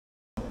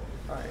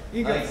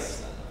You go.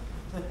 Nice.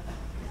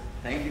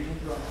 Thank you.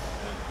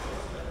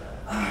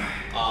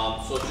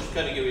 So just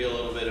kind of give you a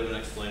little bit of an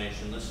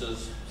explanation. This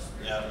is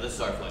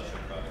our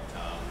flagship product.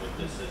 What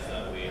this is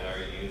that we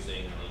are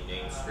using the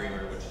Naim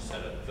streamer, which is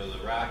set up to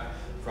the rack.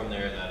 From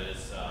there, that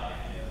is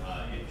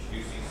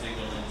introducing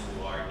signal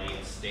into our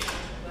Naim statement.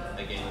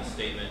 Again, the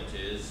statement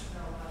is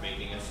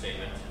making a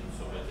statement, and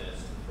so it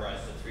is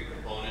comprised of three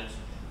components: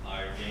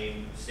 our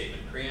Naim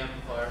statement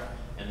preamplifier,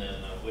 and then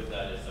with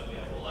that is that we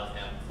have a left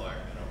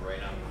amplifier and a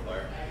right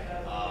amplifier.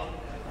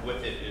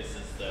 With it is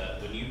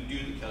that when you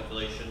do the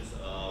calculations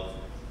of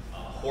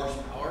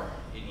horsepower,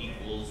 it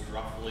equals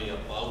roughly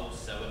about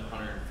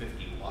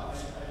 750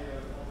 watts.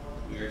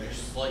 We are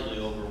just slightly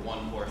over 1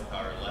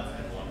 horsepower left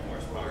and 1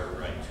 horsepower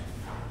right,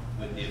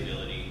 with the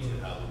ability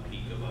to have a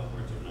peak of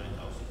upwards of 9,000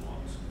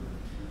 watts.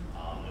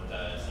 With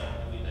that is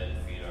we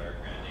then feed our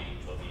Grande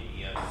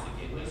Utopia EMs.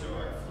 Again, these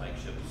are our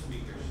flagship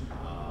speakers.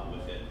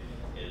 With it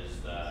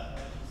is that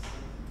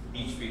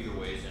each speaker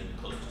weighs in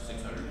close to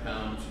 600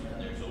 pounds,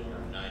 and there's over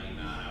 90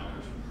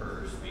 man-hours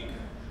per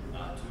speaker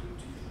to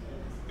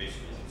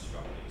basically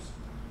construct these.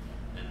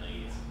 And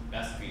the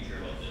best feature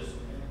about this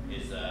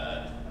is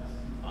that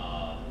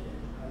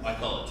I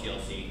call it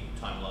TLC,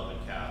 time, love,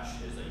 and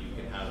cash, is that you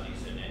can have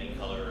these in